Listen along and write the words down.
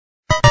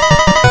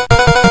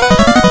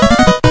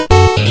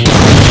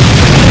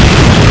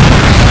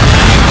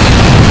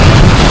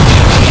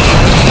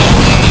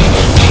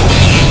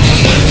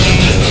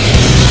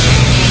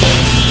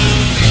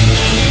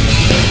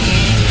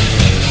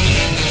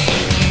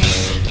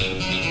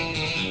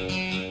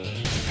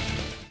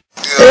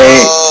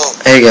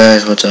Hey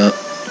guys, what's up?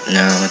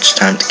 Now it's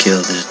time to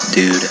kill this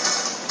dude.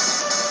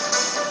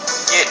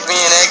 Get me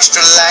an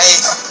extra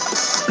life.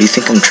 What do you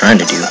think I'm trying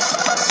to do?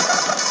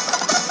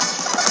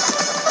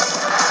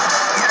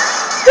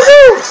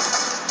 Woohoo!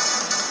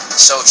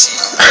 So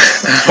cheap.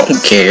 I don't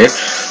care.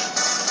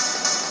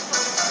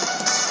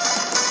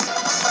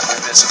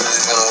 Invisibility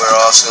is gonna wear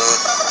off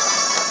soon.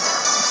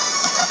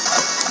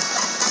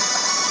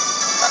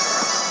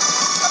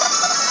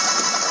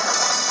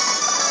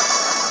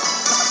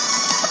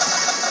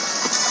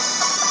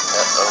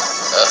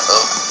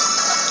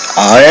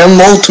 I am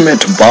ultimate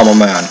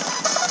bomberman.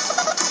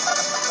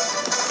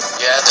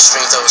 You had the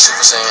strength of a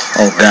Super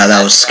Saiyan. Oh god,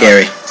 that was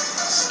scary.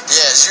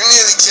 Yes, you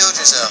nearly killed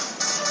yourself.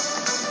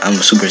 I'm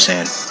a Super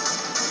Saiyan.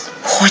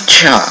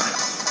 Whatcha?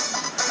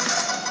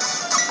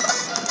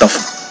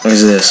 What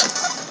is this?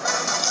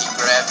 He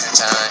grabbed your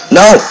time.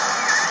 No!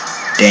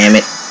 Damn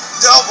it.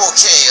 Double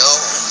KO.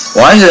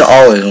 Why is it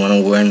always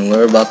when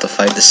we're about to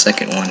fight the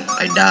second one,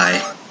 I die?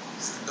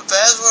 The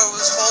password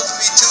was supposed to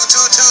be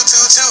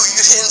 22222.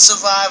 You didn't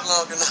survive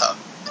long enough.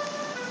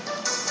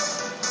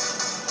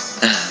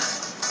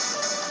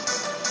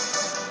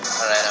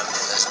 Alright,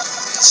 let's do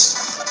this.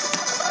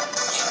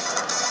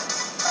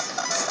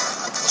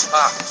 What's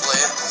poppin',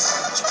 player?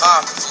 What's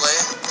poppin',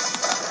 player?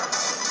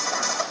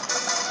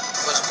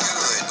 What's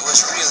good?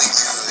 What's really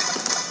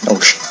good? Oh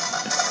shit.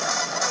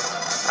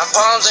 My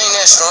bombs ain't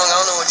that strong. I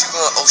don't know what you're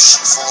going oh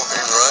shit for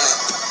and running.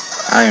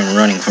 I am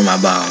running for my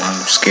bomb.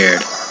 I'm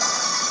scared.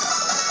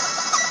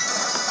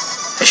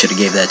 I should have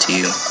gave that to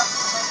you.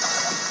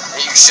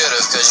 Yeah, you should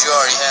have, because you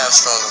already have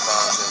stronger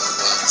bombs than when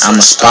you first I'ma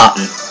stop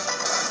him.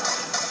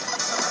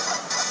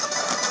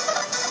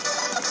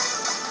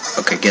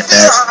 Okay, get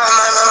that.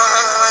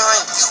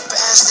 You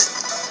bastard.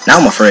 Now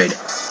I'm afraid.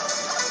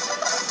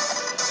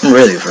 I'm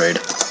really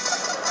afraid.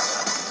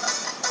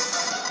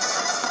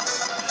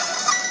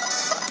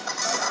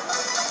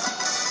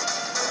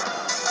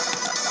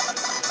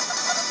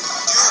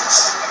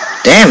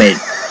 Damn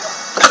it!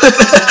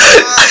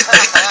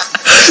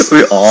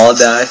 We all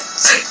died.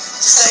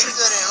 They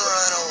couldn't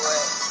run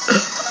away.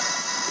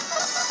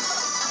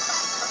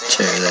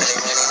 Check this.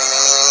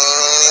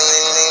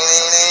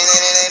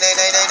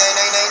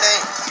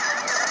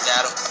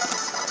 Got him.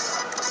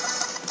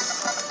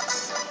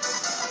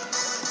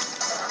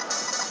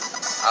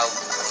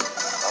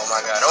 Oh my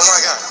god. Oh my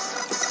god.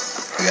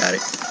 I got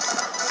it.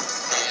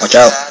 Watch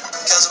out.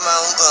 Because of my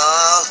own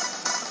bomb.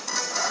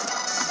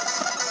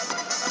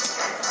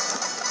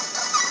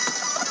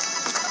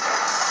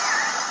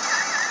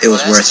 It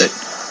was worth it.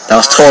 That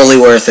was totally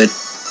worth it.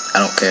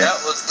 I don't care.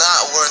 That was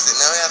not worth it.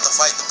 Now we have to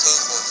fight the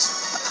pink ones.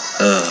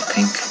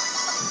 Pink.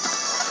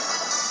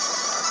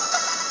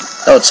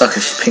 That would suck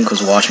if Pink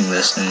was watching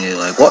this and you're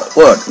like, what's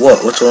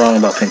wrong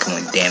about Pink? I'm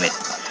like, damn it.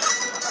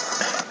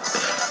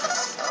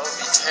 That would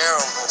be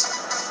terrible.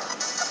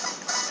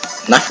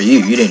 Not for you.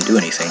 You didn't do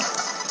anything.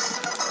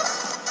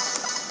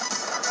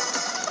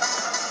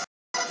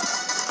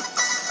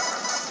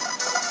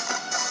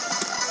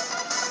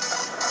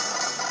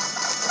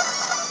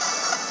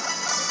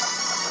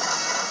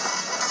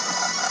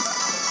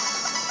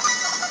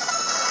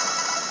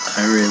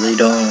 I really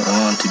don't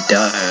want to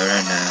die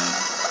right now.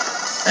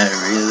 I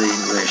really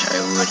wish I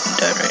wouldn't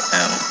die right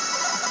now.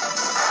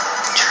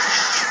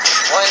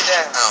 One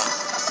down.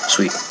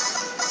 Sweet.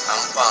 I'm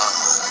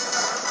Bomberman.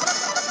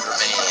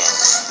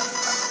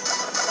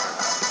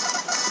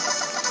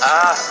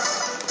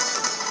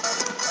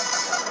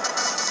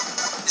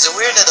 Is it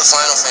weird that the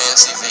Final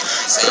Fantasy thing?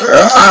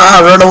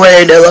 Run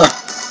away, Dilla.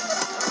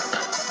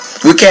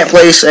 We can't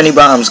place any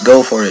bombs.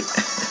 Go for it.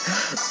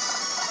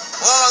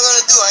 What am I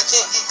gonna do? I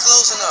can't get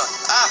close enough.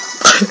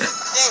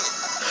 Dang it.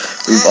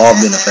 We've all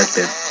been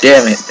affected.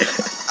 Damn it.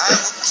 I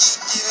will keep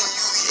giving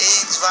you the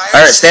AIDS virus.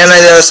 Alright, stand on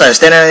the other side.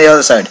 Stand on the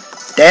other side.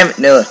 Damn it,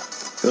 Nilla.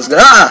 It was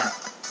good.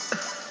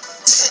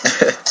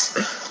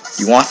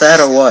 You want that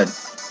or what? I'm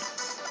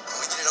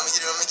gonna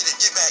get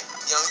it. Get back.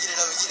 Yeah, I'm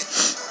gonna get it.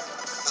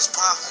 What's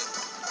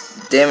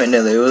poppin'? Damn it,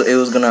 Nilla. It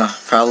was gonna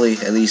probably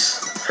at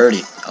least hurt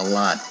it a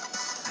lot.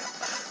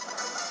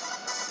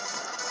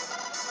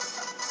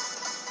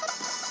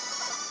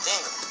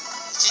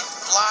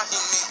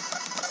 Blocking me.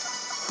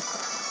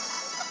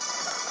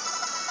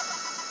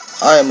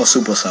 I am a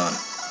Super Saiyan.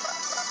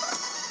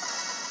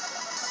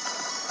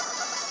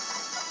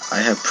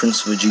 I have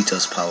Prince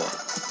Vegeta's power.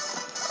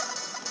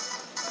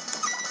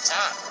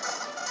 Time.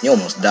 You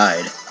almost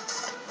died.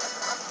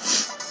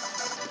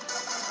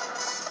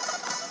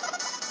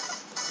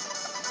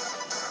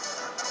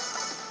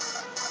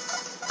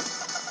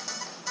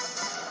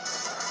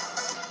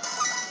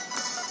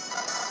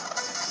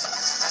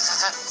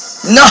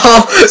 No!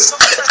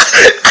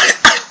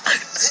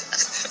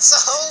 So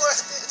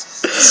worth it.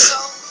 So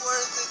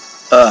worth it.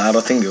 I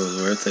don't think it was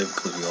worth it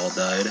because we all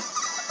died.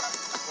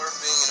 Worth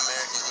being an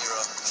American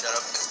hero. Shut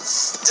up.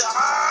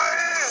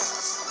 Die!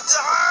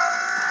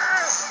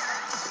 Die!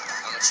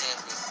 I'm a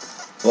champion.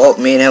 Well,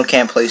 me and him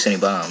can't place any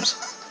bombs.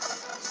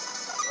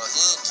 Well,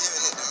 he ain't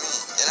giving it to me.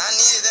 And I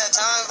needed that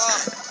time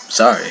bomb.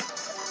 Sorry.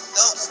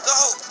 No.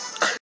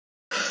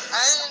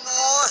 I didn't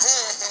want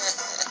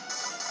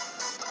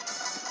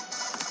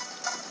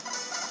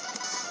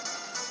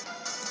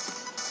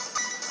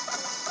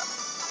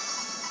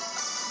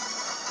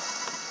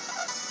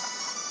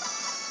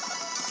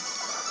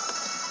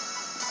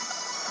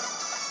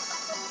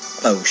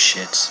Oh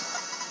shit.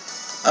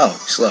 Oh,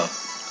 slow.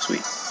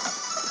 Sweet.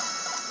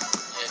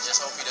 Yeah, just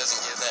hope he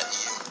doesn't give that to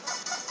you.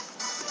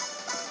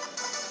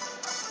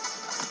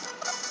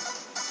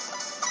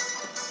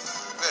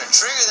 You better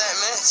trigger that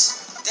mess.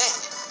 Dang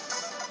it.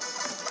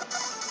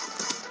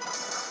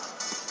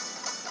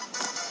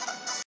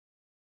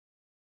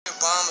 Your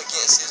bomb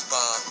against his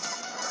bomb.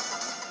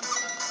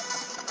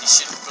 You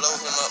should blow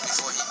him up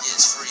before he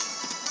gets free.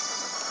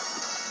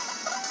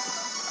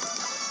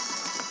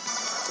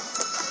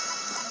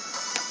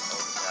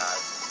 Oh god.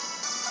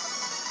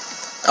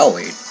 Oh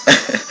wait.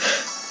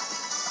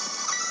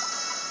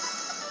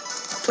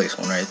 Place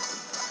one right.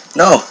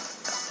 No!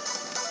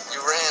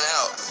 You ran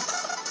out.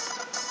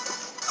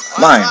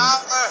 Mine.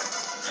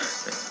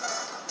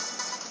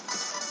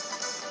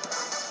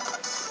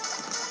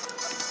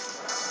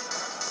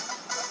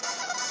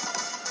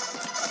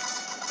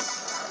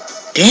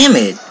 Damn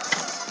it!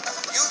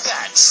 You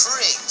got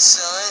tricked,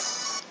 son.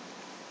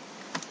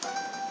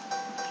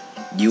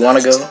 You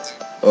wanna go?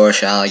 Or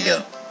shall I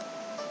go?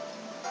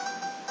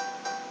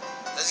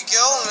 Let's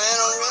go, man.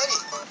 I'm ready.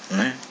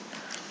 Alright.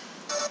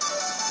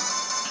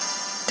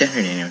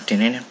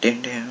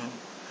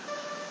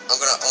 I'm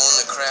gonna own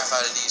the crap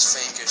out of these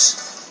fakers.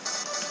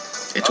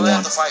 It's I'm gonna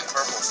one. have to fight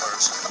purple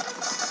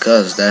first.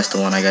 Cause that's the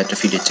one I got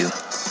defeated to. I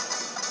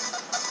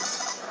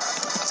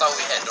thought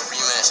we had to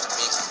rematch the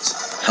pinkies.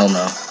 Hell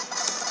no.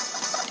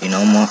 Do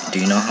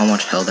you know how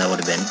much hell that would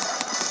have been? You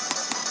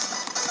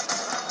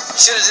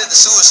should have did the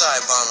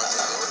suicide bomber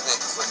thing. It would have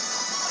been quick.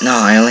 No,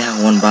 I only have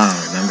one bomb,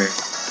 remember?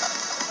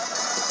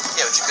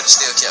 Yeah, but you could have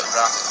still kept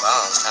dropping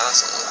bombs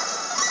constantly.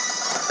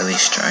 At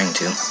least trying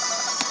to.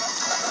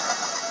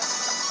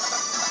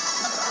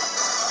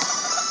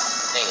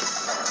 Dang it.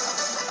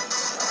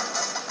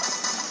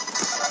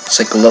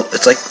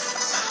 It's like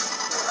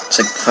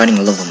fighting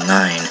a level 9.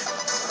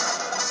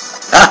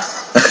 Ah!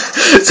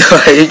 So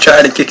are you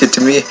trying to kick it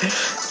to me?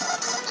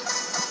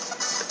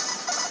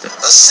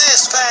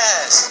 Assist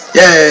pass!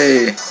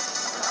 Yay!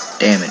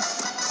 Damn it.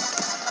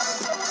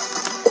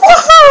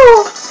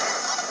 Woohoo!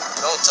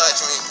 Don't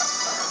touch me.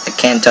 I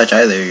can't touch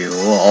either of you.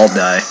 We'll all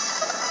die.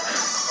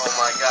 Oh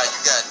my god, you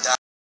got died.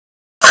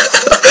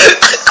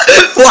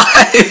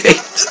 Why?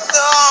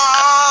 No!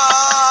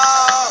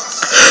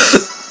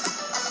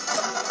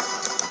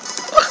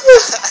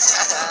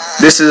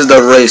 This is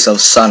the race of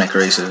Sonic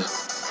races.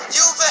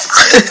 You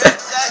better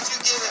that you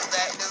give it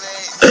back to me.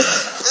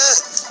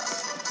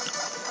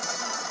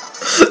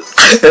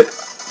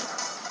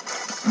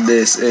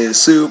 This is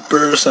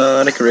Super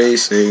Sonic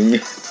Racing.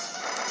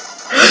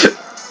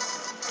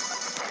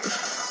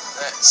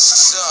 That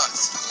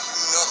sucked.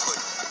 You know it.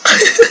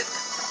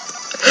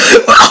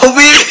 Wow,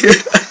 me!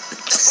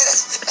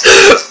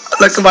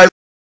 Look at my.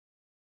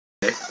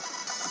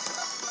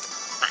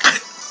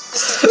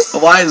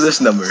 Why is this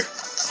number?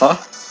 Huh?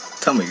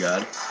 Tell me,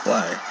 God.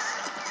 Why?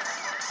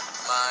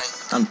 Mine.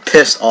 I'm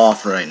pissed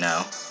off right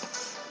now. That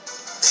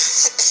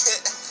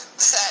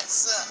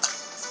sucked.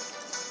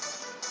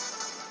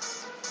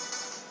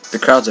 The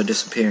crowds are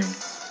disappearing. I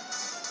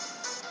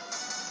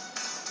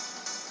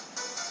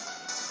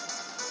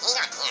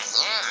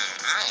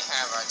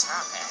have our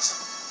top hat.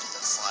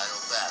 The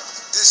final battle.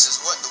 This is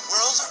what the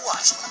world's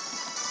watching.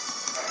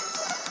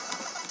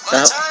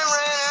 My time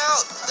ran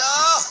out. No.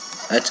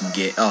 That's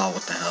gay. Oh,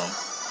 what the hell?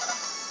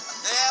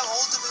 They have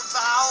ultimate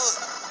power.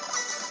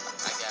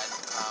 I got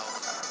the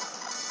power.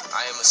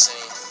 I am a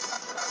saint.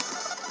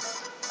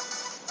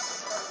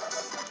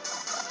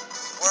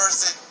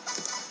 Worth it.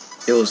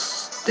 It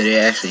was. Did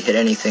it actually hit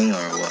anything or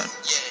what? Yeah,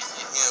 it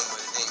hit him,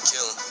 but it didn't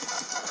kill him.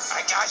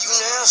 I got you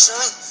now, son.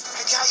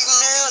 I got you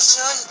now,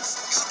 son.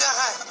 You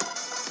die.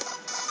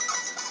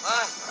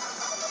 Mine.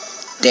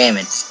 Damn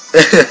it.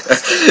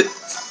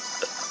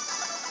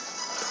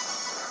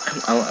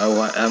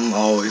 I'm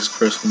always the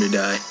first one to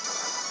die.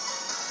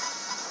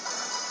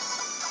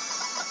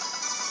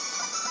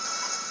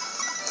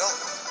 No.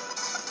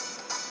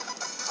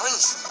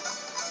 Punch.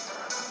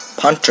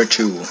 Punch or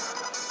two.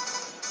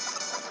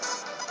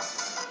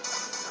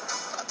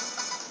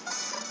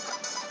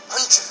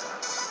 Punch.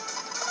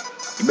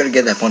 You better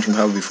get that punching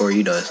power before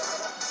he does.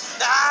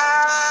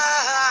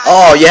 Ah!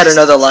 Oh, you had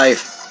another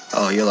life.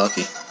 Oh, you're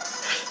lucky.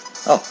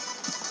 Oh,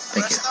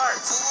 thank you. Start,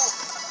 fool.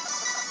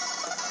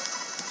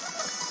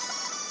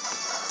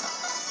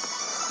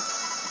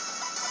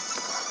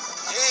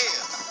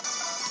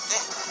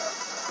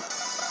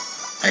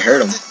 I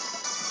heard him.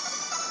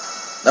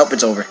 Nope,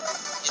 it's over. It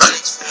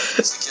takes 4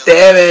 hits to kill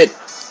Damn it!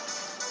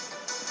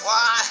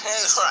 Why,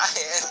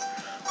 Ryan?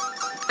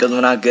 Because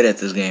we're not good at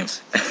this game.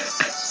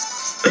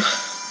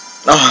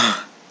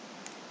 Oh.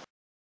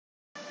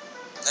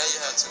 Now you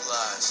have 2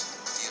 lives.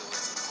 Deal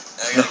with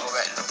it. Now you gotta go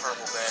back to the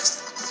purple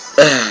bastard.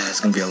 It's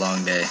gonna be a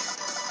long day.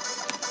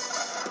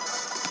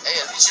 Hey,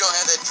 at least you don't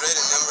have that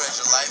dreaded number as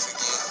your life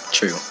again.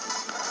 True.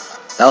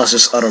 That was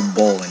just utter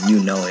bull, and you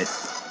know it.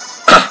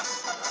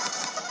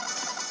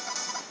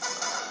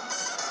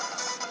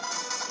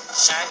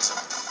 Shines.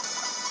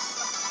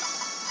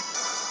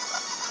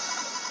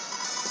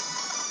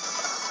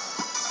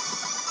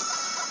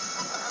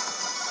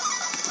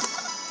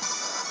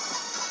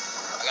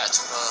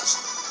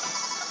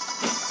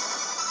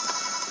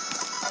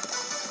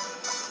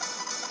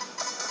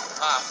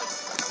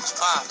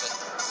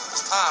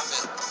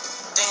 popping.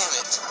 Damn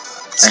it.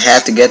 I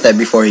had to get that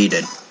before he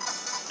did. I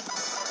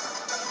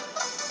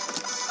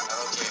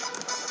don't care.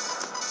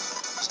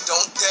 Just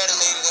don't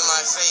detonate it in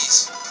my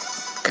face.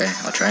 Okay,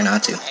 I'll try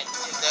not to. I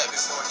did that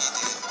before he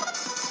did.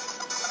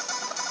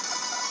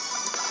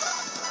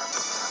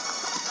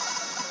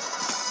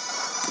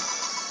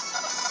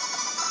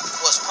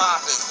 What's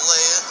poppin',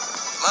 player?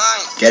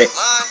 Mine. Get it?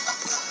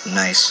 Mine.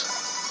 Nice.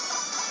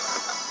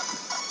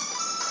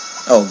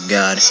 Oh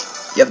god.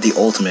 You have the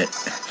ultimate.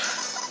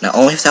 Now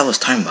only if that was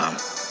time bomb. Yeah,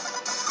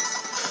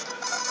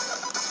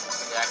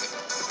 I could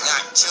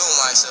not kill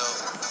myself.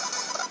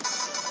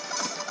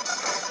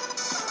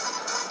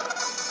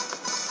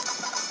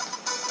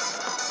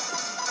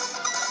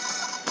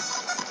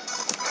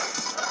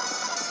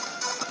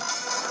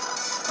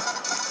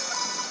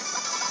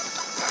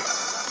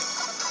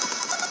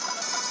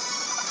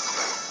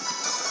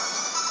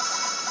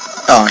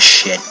 Oh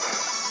shit.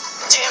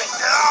 Damn it!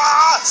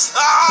 Ah!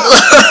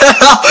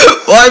 Ah!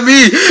 Why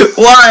me?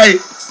 Why?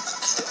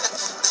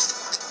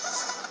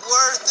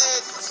 Worth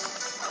it!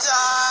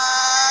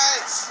 Die!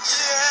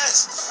 Yes!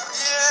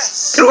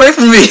 Yes! Get away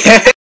from me!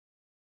 That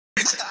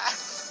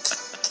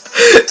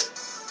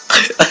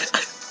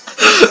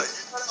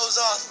was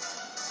awesome.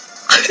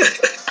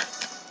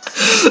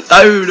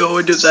 I don't even know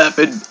what just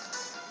happened. It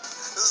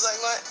was like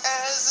my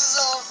ass is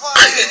on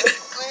fire.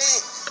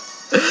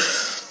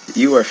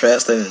 You are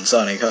faster than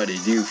Sonic. How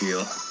did you feel?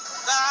 Ah,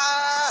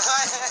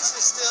 my ass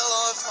is still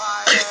on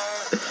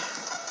fire.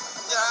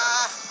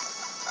 Ah.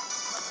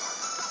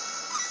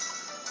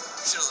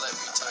 You should have let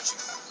me touch you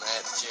when I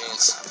had the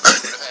chance. I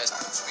would have had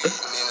some speed,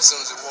 and then as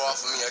soon as it wore off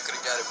of me, I could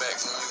have got it back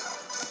from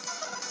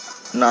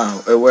you.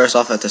 No, it wears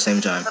off at the same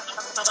time. Damn it.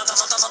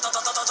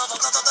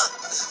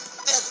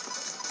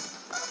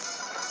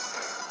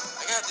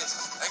 I got this.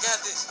 I got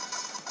this.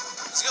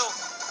 Let's go.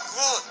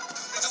 Come on.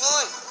 3, 2,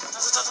 1.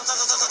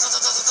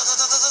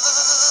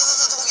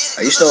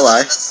 Are you still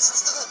alive?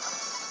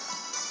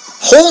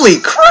 Holy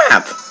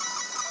crap!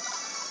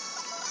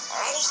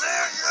 Almost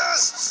there,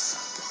 yes!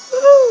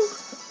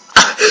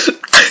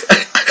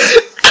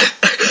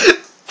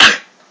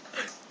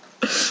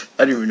 I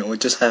don't even know what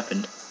just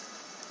happened.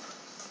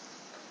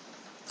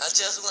 I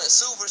just went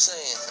Super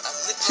Saiyan.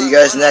 See you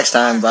guys next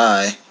time.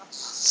 Bye.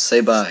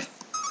 Say bye.